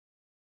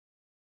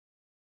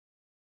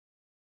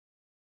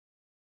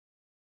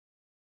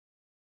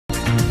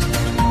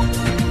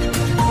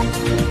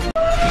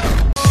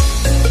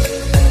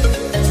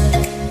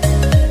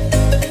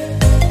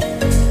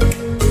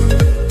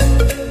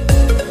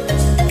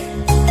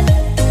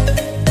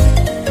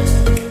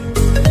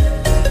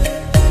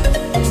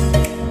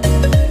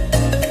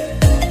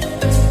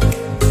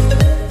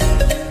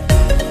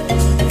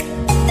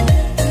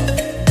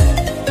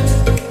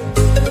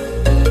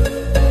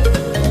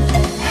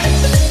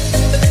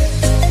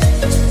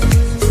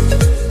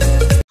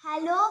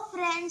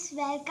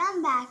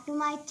welcome back to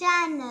my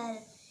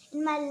channel.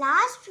 In my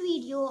last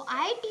video,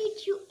 I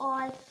teach you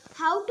all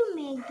how to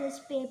make this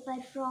paper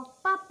frog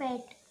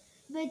puppet,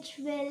 which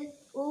will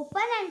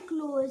open and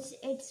close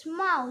its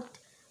mouth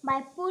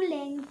by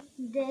pulling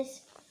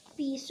this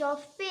piece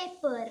of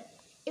paper.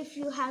 If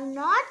you have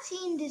not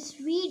seen this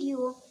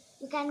video,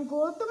 you can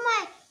go to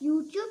my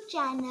YouTube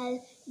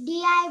channel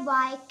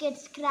DIY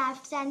Kids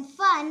Crafts and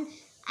Fun,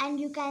 and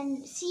you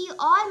can see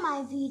all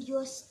my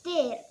videos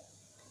there.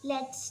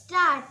 Let's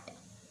start.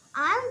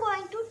 I'm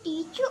going to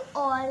teach you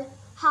all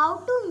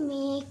how to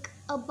make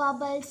a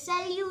bubble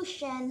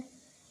solution,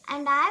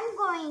 and I'm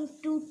going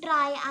to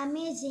try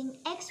amazing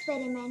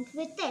experiment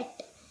with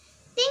it.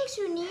 Things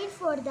you need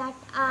for that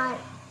are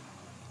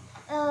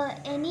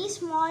any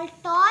small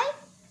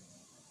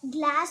toy,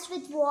 glass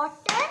with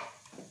water,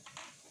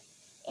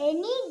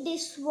 any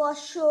dishwash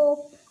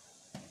soap,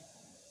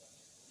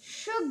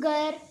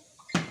 sugar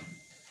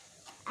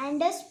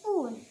and a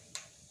spoon.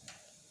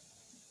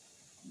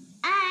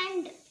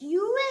 And you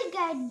will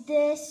get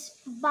this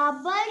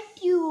bubble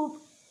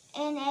tube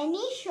in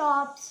any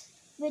shops,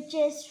 which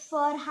is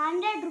for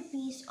 100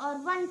 rupees or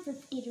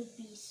 150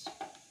 rupees.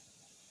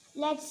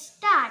 Let's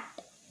start.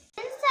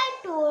 Since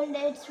I told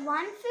it's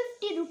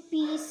 150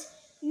 rupees,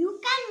 you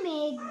can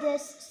make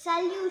this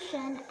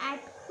solution at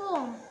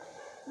home,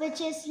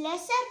 which is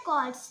lesser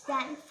cost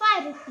than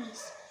 5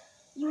 rupees,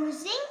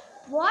 using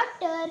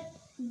water,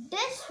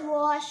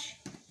 dishwash,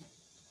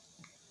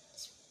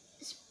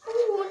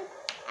 spoon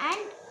and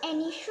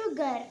any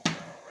sugar.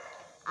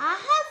 I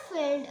have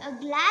filled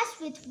a glass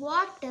with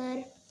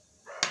water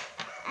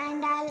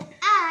and I'll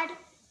add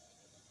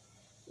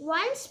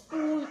 1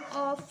 spoon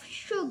of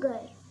sugar.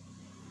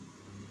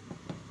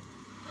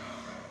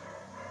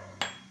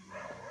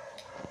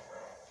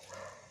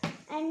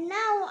 And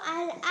now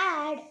I'll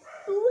add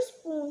 2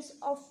 spoons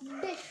of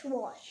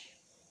dishwash.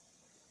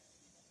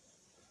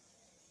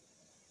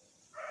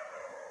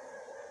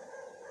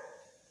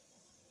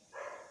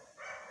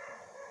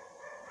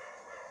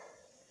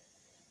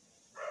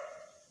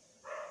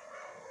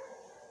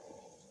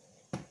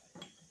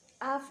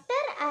 After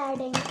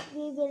adding,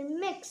 we will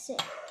mix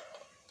it.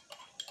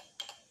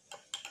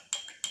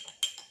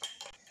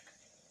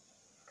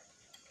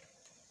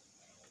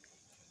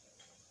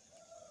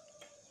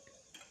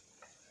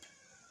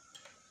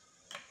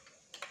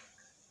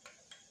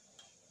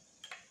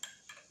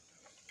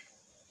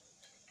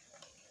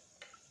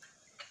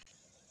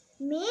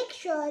 Make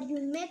sure you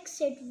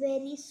mix it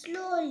very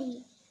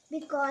slowly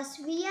because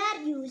we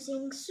are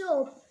using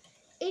soap.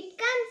 It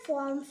can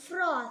form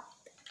froth.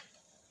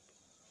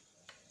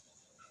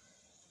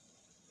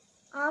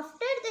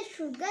 After the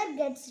sugar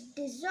gets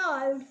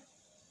dissolved,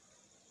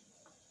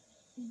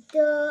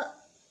 the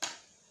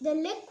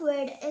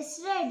liquid is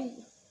ready.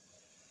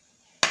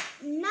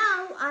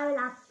 Now I will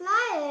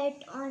apply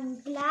it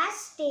on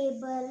glass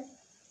table.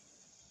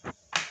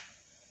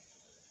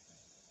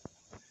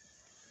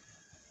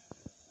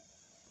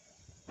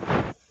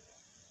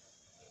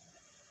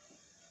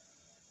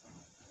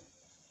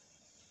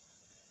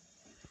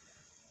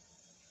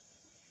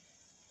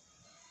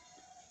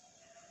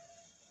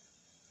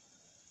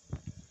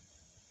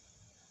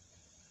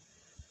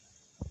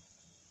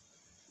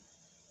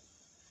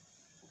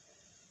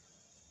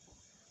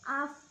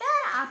 After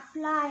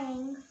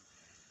applying,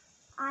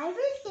 I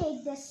will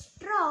take the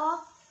straw,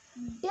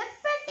 dip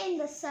it in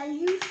the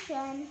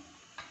solution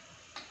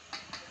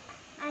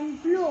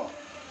and blow.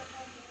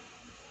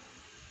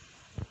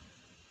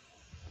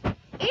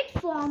 It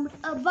formed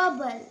a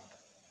bubble.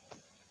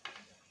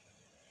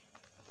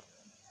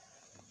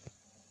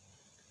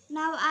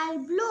 Now I'll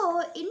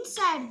blow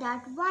inside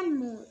that one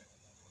more.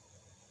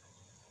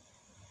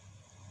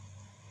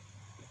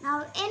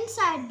 Now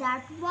inside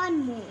that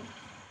one more.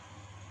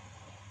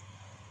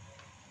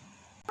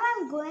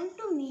 I'm going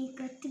to make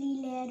a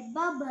 3-layer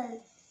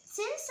bubble.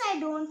 Since I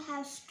don't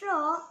have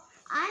straw,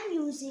 I'm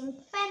using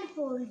pen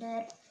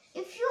holder.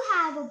 If you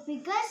have a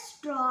bigger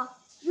straw,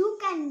 you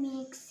can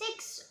make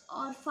 6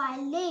 or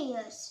 5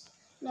 layers.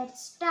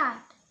 Let's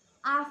start.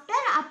 After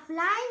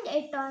applying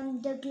it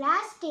on the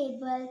glass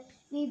table,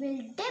 we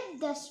will dip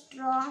the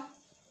straw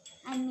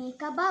and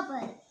make a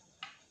bubble.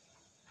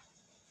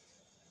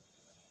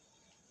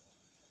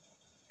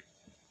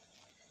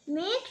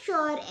 Make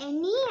sure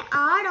any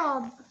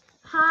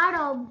hard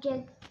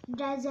object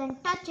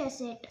doesn't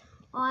touches it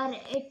or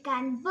it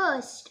can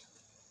burst.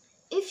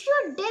 If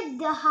you dip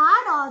the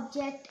hard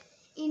object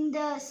in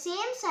the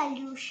same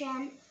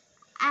solution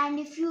and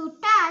if you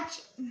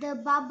touch, the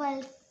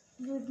bubble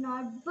would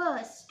not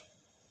burst.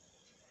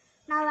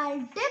 Now I'll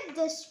dip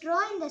the straw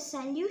in the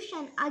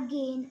solution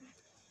again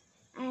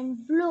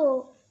and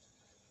blow.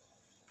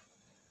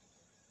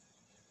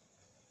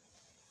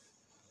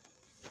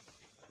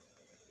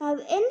 Now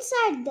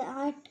inside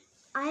that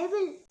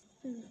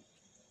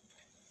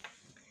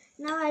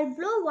Now I'll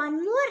blow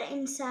one more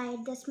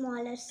inside the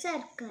smaller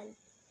circle.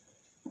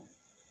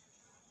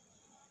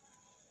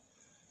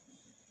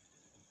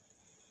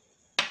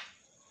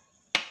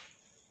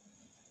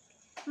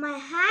 My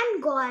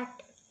hand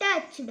got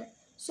touched,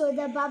 so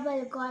the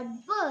bubble got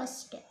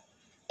burst.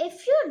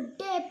 If you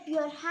dip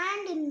your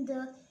hand in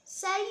the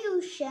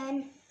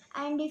solution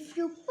and if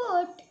you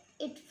put,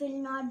 it will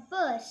not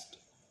burst.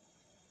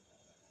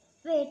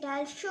 Wait,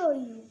 I'll show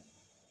you.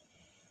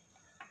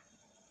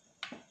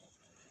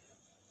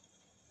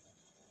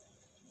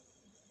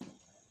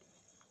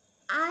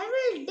 I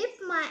will dip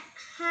my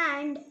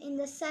hand in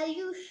the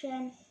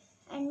solution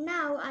and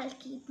now I'll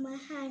keep my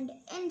hand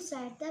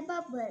inside the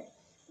bubble.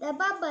 The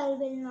bubble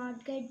will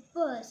not get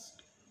burst.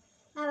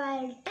 Now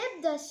I'll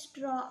dip the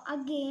straw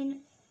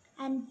again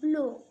and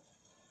blow.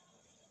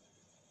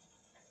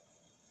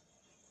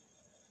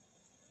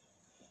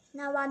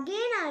 Now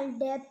again I'll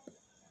dip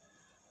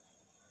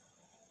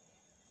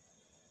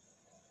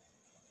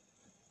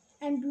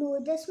and blow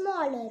the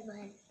smaller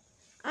one.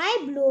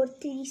 I blow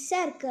 3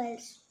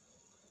 circles.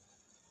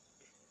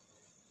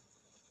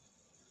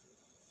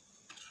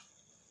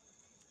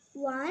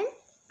 1,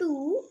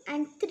 2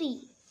 and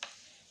 3.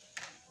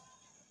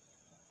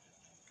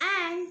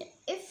 And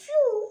if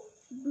you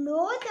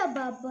blow the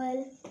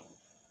bubble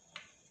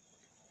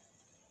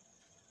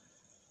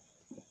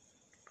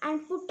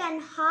and put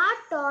an hard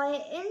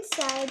toy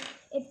inside,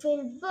 it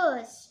will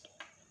burst.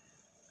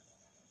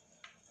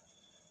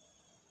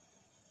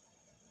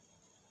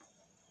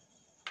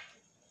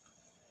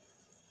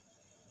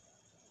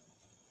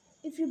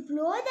 If you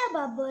blow the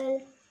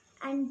bubble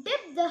and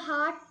dip the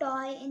hard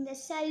toy in the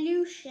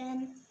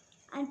solution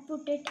and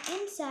put it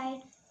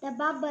inside, the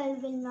bubble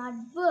will not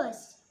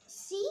burst.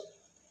 See?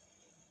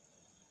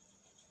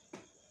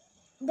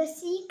 The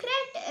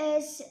secret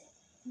is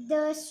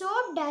the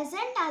soap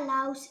doesn't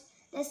allow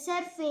the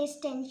surface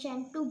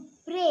tension to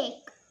break.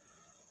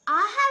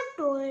 I have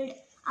told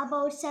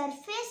about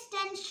surface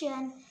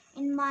tension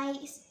in my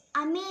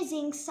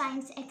amazing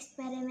science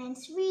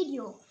experiments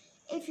video.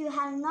 If you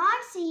have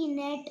not seen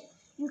it,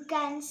 you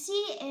can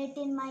see it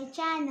in my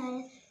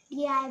channel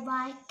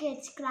DIY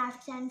Kids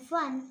Crafts and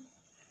Fun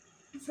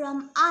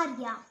from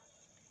Arya.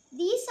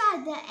 These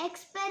are the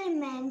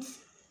experiments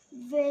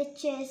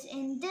which is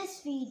in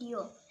this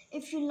video.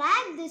 If you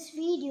like this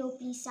video,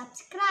 please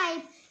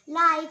subscribe,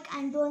 like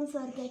and don't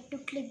forget to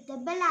click the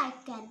bell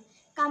icon.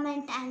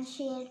 Comment and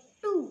share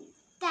too.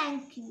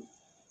 Thank you.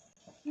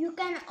 You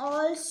can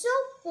also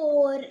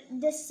pour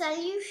the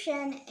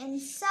solution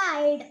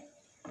inside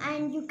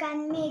and you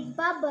can make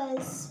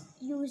bubbles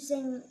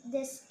using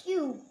this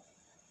tube.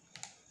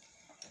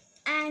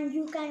 And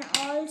you can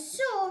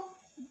also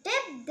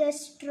dip the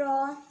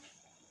straw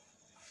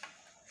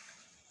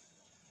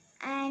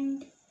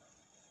and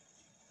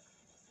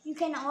you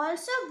can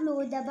also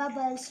blow the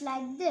bubbles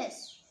like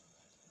this.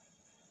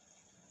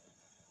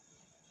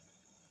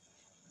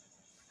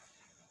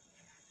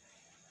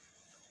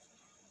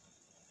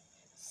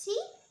 See?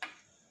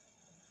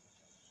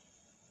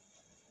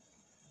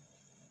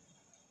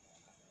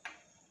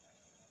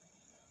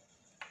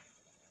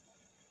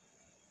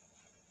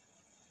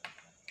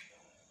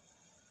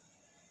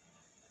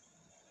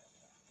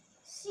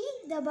 See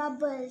the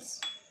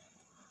bubbles.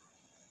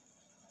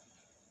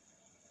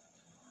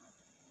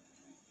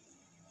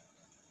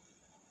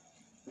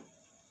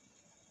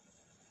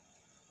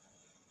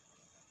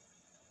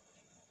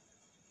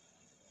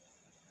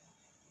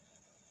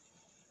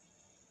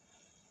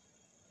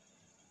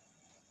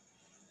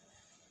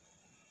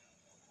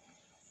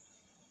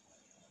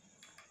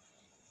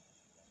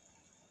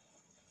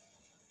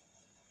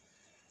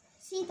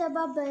 See the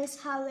bubbles,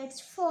 how it's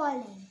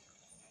falling.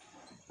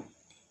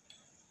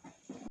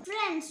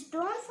 Friends,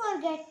 don't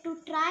forget to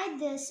try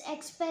this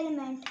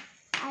experiment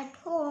at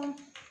home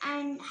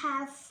and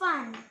have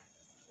fun.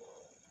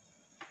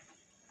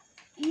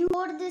 You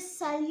pour this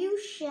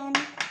solution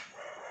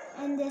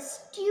in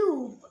this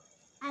tube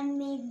and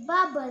make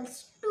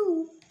bubbles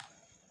too.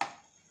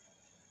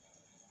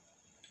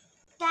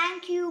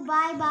 Thank you.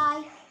 Bye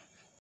bye.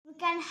 You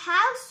can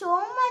have so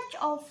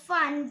much of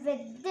fun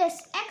with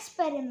this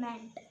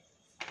experiment.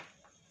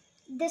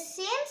 The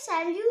same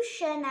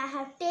solution I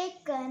have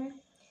taken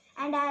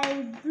and I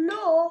will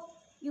blow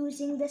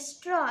using the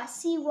straw.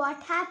 See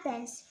what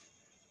happens.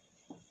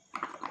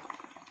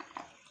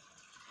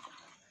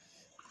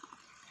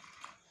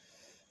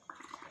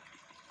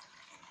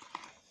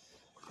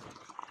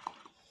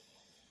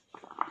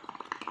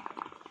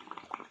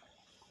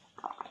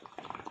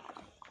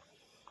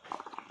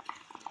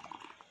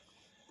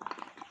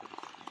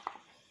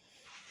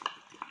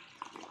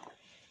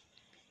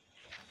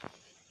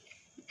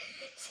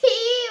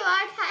 See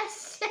what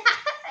has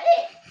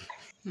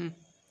happened.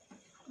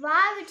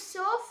 Wow, it's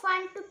so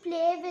fun to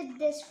play with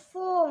this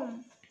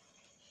foam.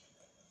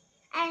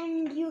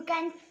 And you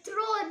can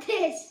throw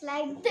this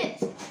like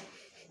this.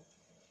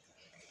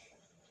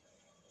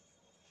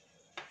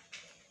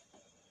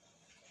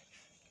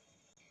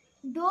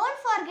 Don't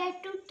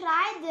forget to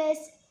try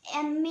this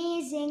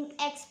amazing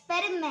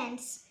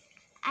experiments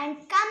and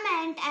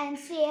comment and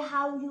say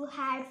how you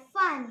had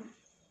fun.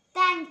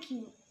 Thank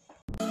you.